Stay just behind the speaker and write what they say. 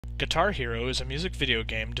Guitar Hero is a music video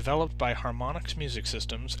game developed by Harmonix Music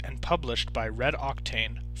Systems and published by Red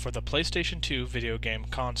Octane for the PlayStation 2 video game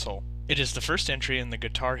console. It is the first entry in the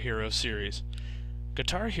Guitar Hero series.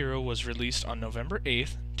 Guitar Hero was released on November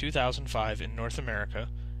 8, 2005 in North America,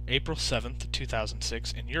 April 7,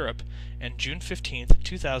 2006 in Europe, and June 15,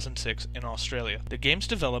 2006 in Australia. The game's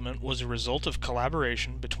development was a result of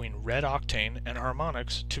collaboration between Red Octane and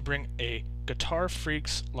Harmonix to bring a Guitar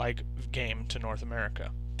Freaks-like game to North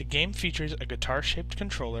America. The game features a guitar-shaped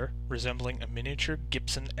controller resembling a miniature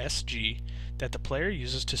Gibson SG that the player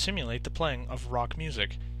uses to simulate the playing of rock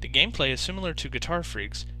music. The gameplay is similar to Guitar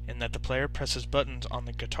Freaks in that the player presses buttons on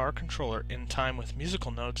the guitar controller in time with musical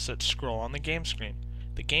notes that scroll on the game screen.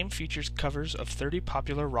 The game features covers of 30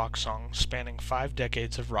 popular rock songs spanning 5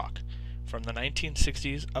 decades of rock, from the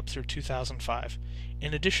 1960s up through 2005,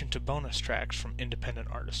 in addition to bonus tracks from independent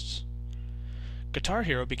artists. Guitar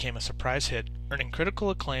Hero became a surprise hit, earning critical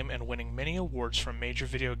acclaim and winning many awards from major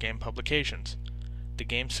video game publications. The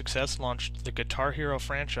game's success launched the Guitar Hero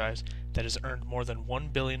franchise that has earned more than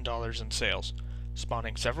 $1 billion in sales,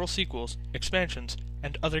 spawning several sequels, expansions,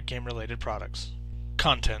 and other game-related products.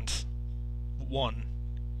 Contents: 1.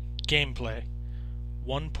 Gameplay.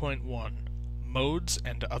 1.1 Modes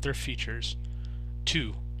and other features.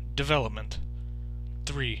 2. Development.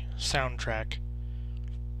 3. Soundtrack.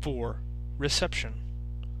 4. Reception.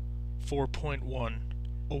 4.1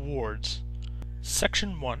 Awards.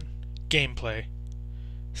 Section 1. Gameplay.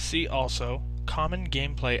 See also Common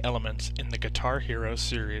gameplay elements in the Guitar Hero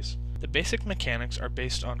series. The basic mechanics are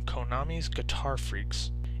based on Konami's Guitar Freaks.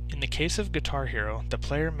 In the case of Guitar Hero, the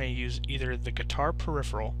player may use either the guitar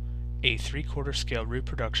peripheral, a 3/4 scale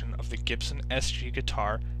reproduction of the Gibson SG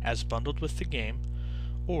guitar as bundled with the game,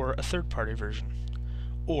 or a third-party version,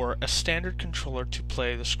 or a standard controller to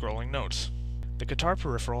play the scrolling notes. The guitar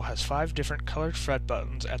peripheral has 5 different colored fret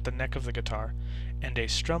buttons at the neck of the guitar, and a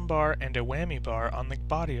strum bar and a whammy bar on the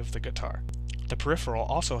body of the guitar. The peripheral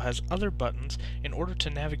also has other buttons in order to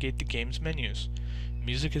navigate the game's menus.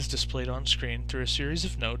 Music is displayed on screen through a series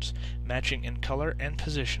of notes matching in color and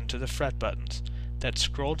position to the fret buttons that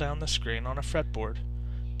scroll down the screen on a fretboard.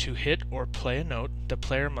 To hit or play a note, the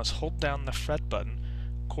player must hold down the fret button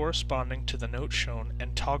corresponding to the note shown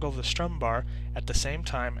and toggle the strum bar at the same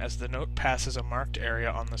time as the note passes a marked area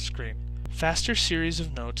on the screen. Faster series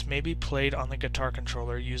of notes may be played on the guitar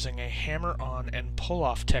controller using a hammer-on and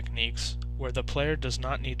pull-off techniques where the player does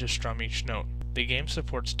not need to strum each note. The game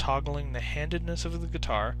supports toggling the handedness of the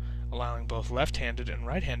guitar, allowing both left-handed and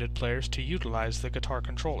right-handed players to utilize the guitar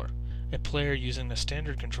controller. A player using the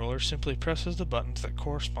standard controller simply presses the buttons that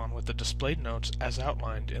correspond with the displayed notes as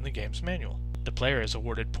outlined in the game's manual. The player is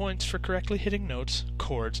awarded points for correctly hitting notes,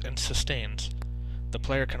 chords, and sustains. The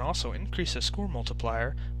player can also increase a score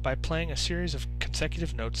multiplier by playing a series of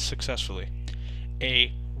consecutive notes successfully.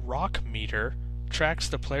 A rock meter tracks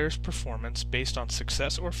the player's performance based on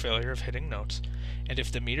success or failure of hitting notes, and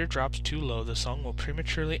if the meter drops too low, the song will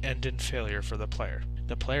prematurely end in failure for the player.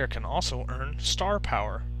 The player can also earn star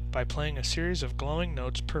power by playing a series of glowing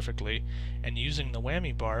notes perfectly and using the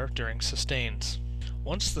whammy bar during sustains.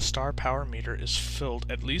 Once the star power meter is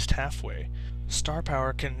filled at least halfway, star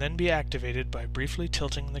power can then be activated by briefly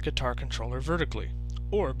tilting the guitar controller vertically,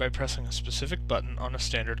 or by pressing a specific button on a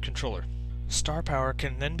standard controller. Star power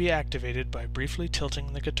can then be activated by briefly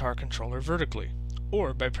tilting the guitar controller vertically,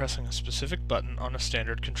 or by pressing a specific button on a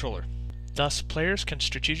standard controller. Thus, players can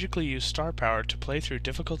strategically use star power to play through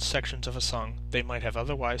difficult sections of a song they might have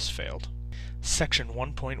otherwise failed. Section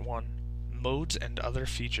 1.1 Modes and other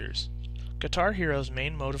features. Guitar Hero's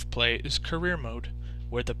main mode of play is Career Mode,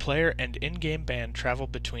 where the player and in-game band travel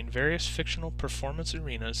between various fictional performance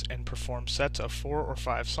arenas and perform sets of 4 or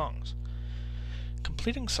 5 songs.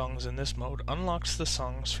 Completing songs in this mode unlocks the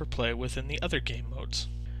songs for play within the other game modes.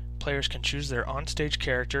 Players can choose their on-stage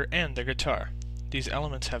character and their guitar. These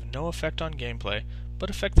elements have no effect on gameplay, but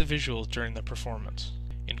affect the visuals during the performance.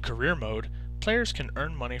 In Career Mode, players can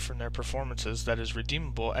earn money from their performances that is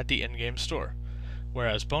redeemable at the in-game store,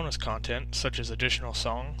 whereas bonus content, such as additional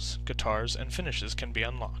songs, guitars, and finishes, can be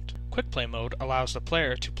unlocked. Quick Play Mode allows the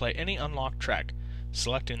player to play any unlocked track,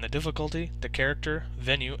 selecting the difficulty, the character,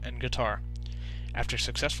 venue, and guitar. After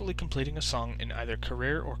successfully completing a song in either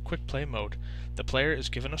Career or Quick Play Mode, the player is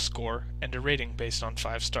given a score and a rating based on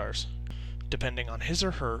 5 stars, depending on his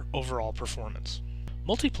or her overall performance.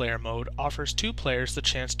 Multiplayer Mode offers 2 players the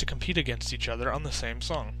chance to compete against each other on the same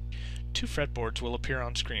song. 2 fretboards will appear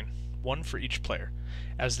on screen, one for each player,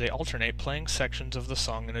 as they alternate playing sections of the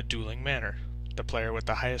song in a dueling manner. The player with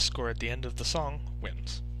the highest score at the end of the song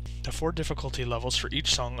wins. The 4 difficulty levels for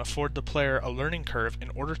each song afford the player a learning curve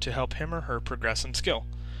in order to help him or her progress in skill.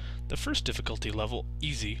 The first difficulty level,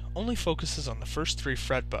 Easy, only focuses on the first 3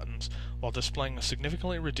 fret buttons while displaying a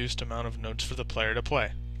significantly reduced amount of notes for the player to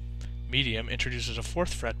play. Medium introduces a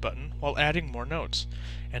 4th fret button while adding more notes,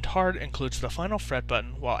 and Hard includes the final fret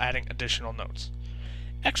button while adding additional notes.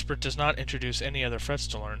 Expert does not introduce any other frets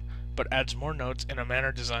to learn, but adds more notes in a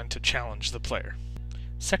manner designed to challenge the player.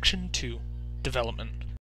 Section 2. Development.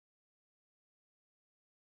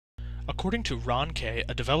 According to Ron Kay,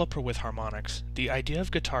 a developer with Harmonix, the idea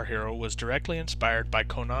of Guitar Hero was directly inspired by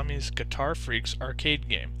Konami's Guitar Freaks arcade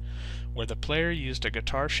game, where the player used a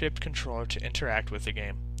guitar-shaped controller to interact with the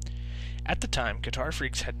game. At the time, Guitar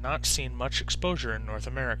Freaks had not seen much exposure in North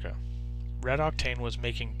America. Red Octane was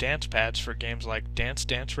making dance pads for games like Dance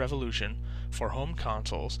Dance Revolution for home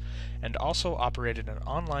consoles, and also operated an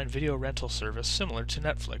online video rental service similar to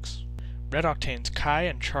Netflix. Red Octane's Kai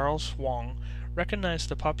and Charles Wong recognized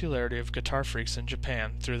the popularity of Guitar Freaks in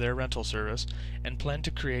Japan through their rental service and planned to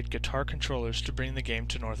create guitar controllers to bring the game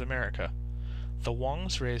to North America. The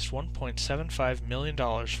Wongs raised $1.75 million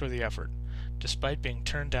for the effort, despite being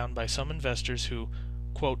turned down by some investors who,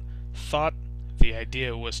 quote, thought the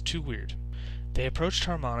idea was too weird. They approached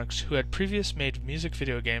Harmonix, who had previously made music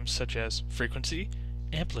video games such as Frequency,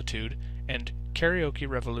 Amplitude, and Karaoke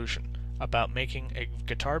Revolution, about making a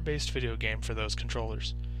guitar-based video game for those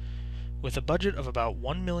controllers. With a budget of about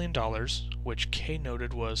 $1 million, which Kay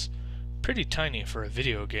noted was pretty tiny for a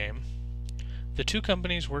video game, the two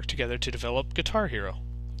companies worked together to develop Guitar Hero.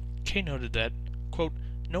 Kay noted that, quote,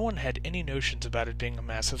 no one had any notions about it being a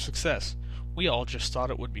massive success. We all just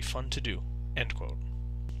thought it would be fun to do, end quote.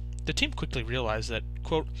 The team quickly realized that,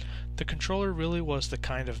 quote, the controller really was the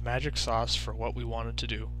kind of magic sauce for what we wanted to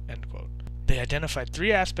do, end quote. They identified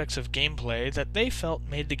 3 aspects of gameplay that they felt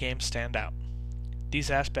made the game stand out. These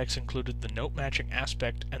aspects included the note-matching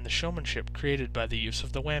aspect and the showmanship created by the use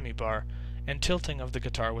of the whammy bar and tilting of the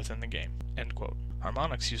guitar within the game, end quote.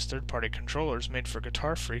 Harmonix used third-party controllers made for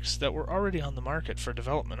Guitar Freaks that were already on the market for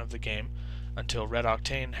development of the game until Red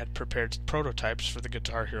Octane had prepared prototypes for the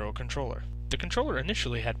Guitar Hero controller. The controller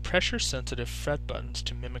initially had pressure-sensitive fret buttons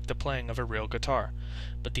to mimic the playing of a real guitar,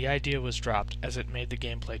 but the idea was dropped as it made the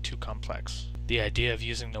gameplay too complex. The idea of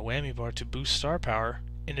using the whammy bar to boost star power,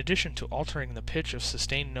 in addition to altering the pitch of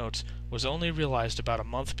sustained notes, was only realized about a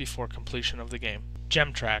month before completion of the game.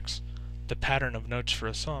 Gem tracks, the pattern of notes for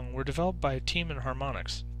a song, were developed by a team in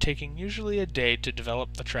Harmonix, taking usually a day to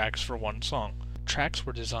develop the tracks for one song. Tracks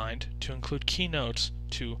were designed to include key notes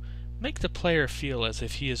to make the player feel as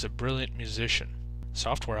if he is a brilliant musician.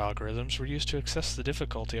 Software algorithms were used to assess the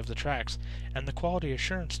difficulty of the tracks, and the quality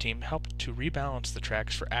assurance team helped to rebalance the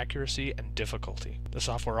tracks for accuracy and difficulty. The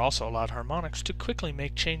software also allowed Harmonix to quickly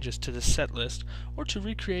make changes to the set list or to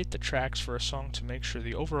recreate the tracks for a song to make sure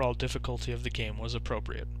the overall difficulty of the game was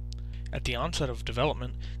appropriate. At the onset of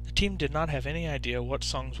development, the team did not have any idea what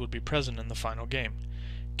songs would be present in the final game.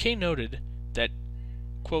 Kay noted that,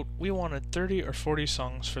 quote, we wanted 30 or 40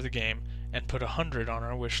 songs for the game and put 100 on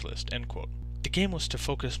our wish list, end quote. The game was to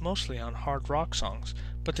focus mostly on hard rock songs,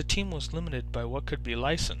 but the team was limited by what could be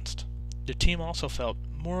licensed. The team also felt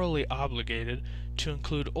morally obligated to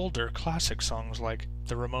include older classic songs like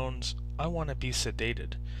the Ramones' I Wanna Be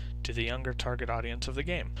Sedated to the younger target audience of the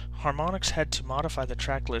game. Harmonix had to modify the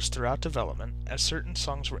track list throughout development as certain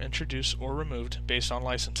songs were introduced or removed based on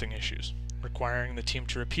licensing issues, requiring the team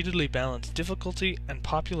to repeatedly balance difficulty and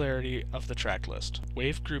popularity of the track list.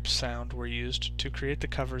 Wave group sound were used to create the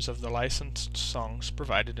covers of the licensed songs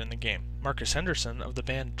provided in the game. Marcus Henderson of the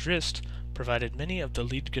band Drist provided many of the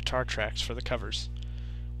lead guitar tracks for the covers.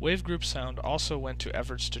 Wave group sound also went to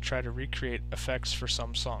efforts to try to recreate effects for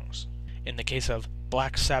some songs. In the case of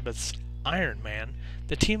Black Sabbath's Iron Man,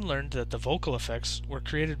 the team learned that the vocal effects were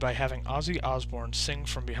created by having Ozzy Osbourne sing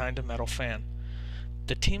from behind a metal fan.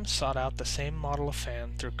 The team sought out the same model of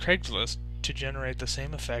fan through Craigslist to generate the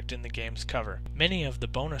same effect in the game's cover. Many of the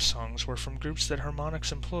bonus songs were from groups that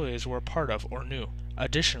Harmonix employees were a part of or knew.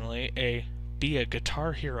 Additionally, a Be a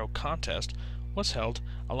Guitar Hero contest was held,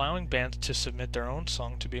 allowing bands to submit their own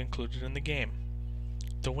song to be included in the game.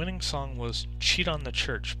 The winning song was Cheat on the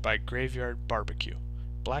Church by Graveyard Barbecue.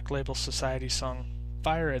 Black Label Society's song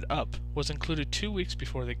Fire It Up was included 2 weeks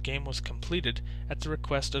before the game was completed at the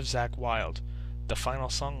request of Zakk Wylde. The final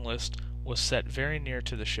song list was set very near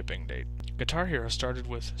to the shipping date. Guitar Hero started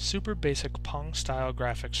with super basic Pong-style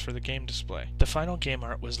graphics for the game display. The final game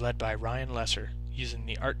art was led by Ryan Lesser, using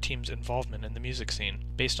the art team's involvement in the music scene.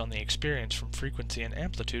 Based on the experience from Frequency and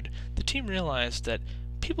Amplitude, the team realized that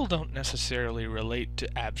people don't necessarily relate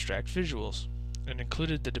to abstract visuals. and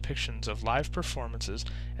included the depictions of live performances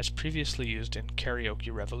as previously used in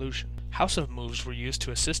Karaoke Revolution. House of Moves were used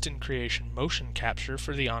to assist in creation motion capture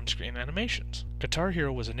for the on-screen animations. Guitar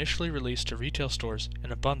Hero was initially released to retail stores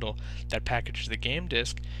in a bundle that packaged the game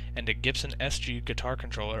disc and a Gibson SG guitar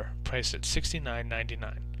controller priced at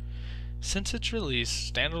 $69.99. Since its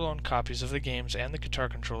release, standalone copies of the games and the guitar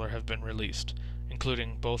controller have been released,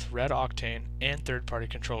 including both Red Octane and third-party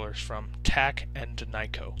controllers from TAC and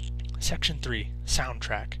Nyko. Section 3.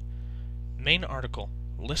 Soundtrack. Main article.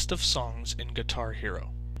 List of songs in Guitar Hero.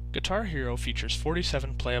 Guitar Hero features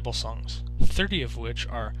 47 playable songs, 30 of which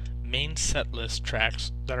are main setlist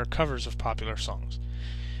tracks that are covers of popular songs.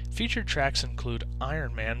 Featured tracks include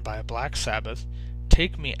Iron Man by Black Sabbath,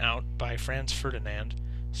 Take Me Out by Franz Ferdinand,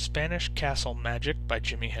 Spanish Castle Magic by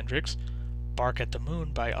Jimi Hendrix, Bark at the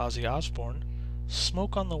Moon by Ozzy Osbourne,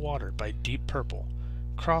 Smoke on the Water by Deep Purple,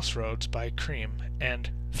 Crossroads by Cream, and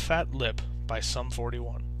Fat Lip by Sum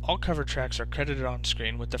 41. All cover tracks are credited on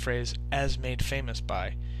screen with the phrase, as made famous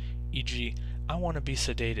by, e.g., I Wanna Be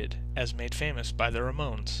Sedated, as made famous by the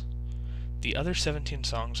Ramones. The other 17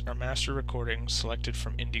 songs are master recordings selected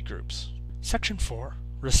from indie groups. Section 4.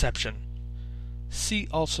 Reception. See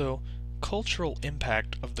also Cultural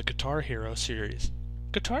Impact of the Guitar Hero series.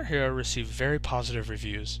 Guitar Hero received very positive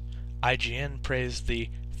reviews. IGN praised the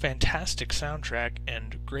fantastic soundtrack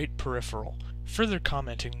and great peripheral, further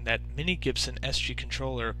commenting that Mini Gibson SG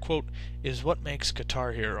controller, quote, is what makes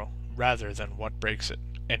Guitar Hero, rather than what breaks it,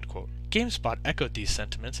 end quote. GameSpot echoed these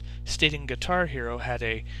sentiments, stating Guitar Hero had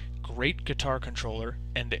a great guitar controller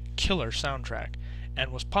and a killer soundtrack,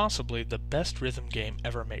 and was possibly the best rhythm game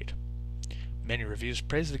ever made. Many reviews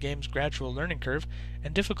praised the game's gradual learning curve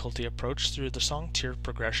and difficulty approach through the song tier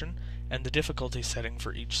progression and the difficulty setting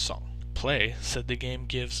for each song. Play said the game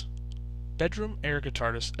gives bedroom air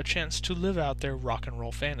guitarists a chance to live out their rock and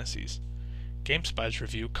roll fantasies. GameSpy's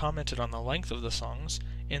review commented on the length of the songs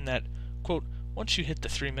in that, quote, once you hit the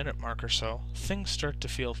 3-minute mark or so, things start to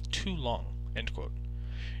feel too long, end quote.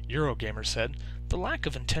 Eurogamer said, the lack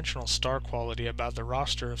of intentional star quality about the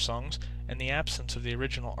roster of songs and the absence of the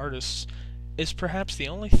original artists is perhaps the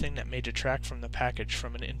only thing that may detract from the package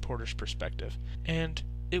from an importer's perspective, and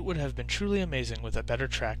it would have been truly amazing with a better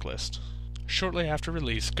track list. Shortly after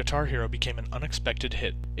release, Guitar Hero became an unexpected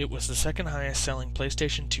hit. It was the second highest selling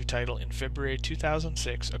PlayStation 2 title in February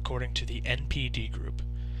 2006 according to the NPD Group.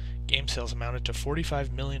 Game sales amounted to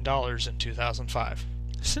 $45 million in 2005.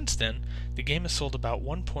 Since then, the game has sold about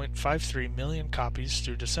 1.53 million copies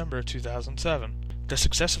through December 2007. The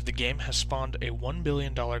success of the game has spawned a $1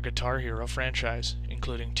 billion Guitar Hero franchise,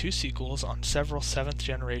 including 2 sequels on several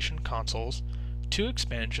 7th-generation consoles, 2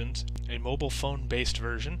 expansions, a mobile phone-based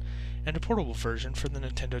version, and a portable version for the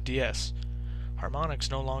Nintendo DS. Harmonix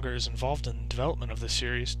no longer is involved in the development of the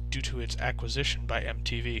series due to its acquisition by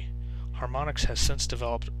MTV. Harmonix has since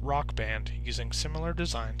developed Rock Band using similar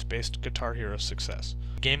designs based on Guitar Hero's success.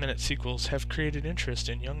 The game and its sequels have created interest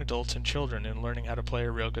in young adults and children in learning how to play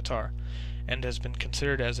a real guitar, and has been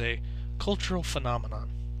considered as a cultural phenomenon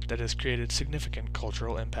that has created significant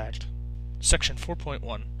cultural impact. Section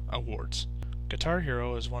 4.1 Awards. Guitar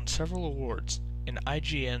Hero has won several awards. In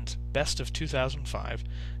IGN's Best of 2005,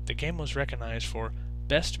 the game was recognized for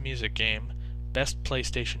Best Music Game, Best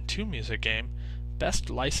PlayStation 2 Music Game, Best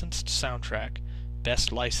Licensed Soundtrack,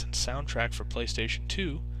 Best Licensed Soundtrack for PlayStation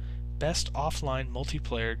 2, Best Offline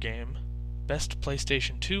Multiplayer Game, Best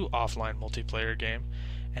PlayStation 2 Offline Multiplayer Game,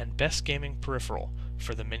 and Best Gaming Peripheral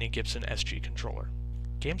for the Mini Gibson SG controller.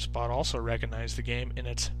 GameSpot also recognized the game in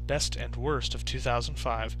its Best and Worst of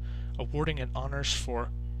 2005, awarding it honors for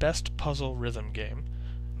Best Puzzle Rhythm Game,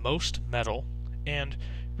 Most Metal, and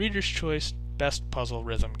Reader's Choice Best Puzzle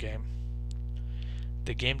Rhythm Game.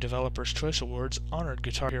 The Game Developers' Choice Awards honored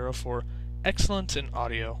Guitar Hero for Excellence in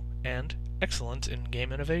Audio and Excellence in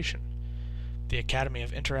Game Innovation. The Academy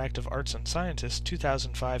of Interactive Arts and Sciences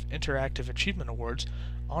 2005 Interactive Achievement Awards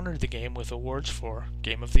honored the game with awards for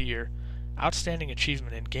Game of the Year, Outstanding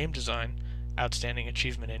Achievement in Game Design, Outstanding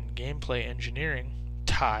Achievement in Gameplay Engineering,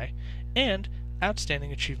 tie, and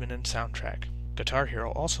Outstanding Achievement in Soundtrack. Guitar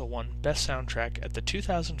Hero also won Best Soundtrack at the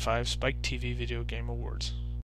 2005 Spike TV Video Game Awards.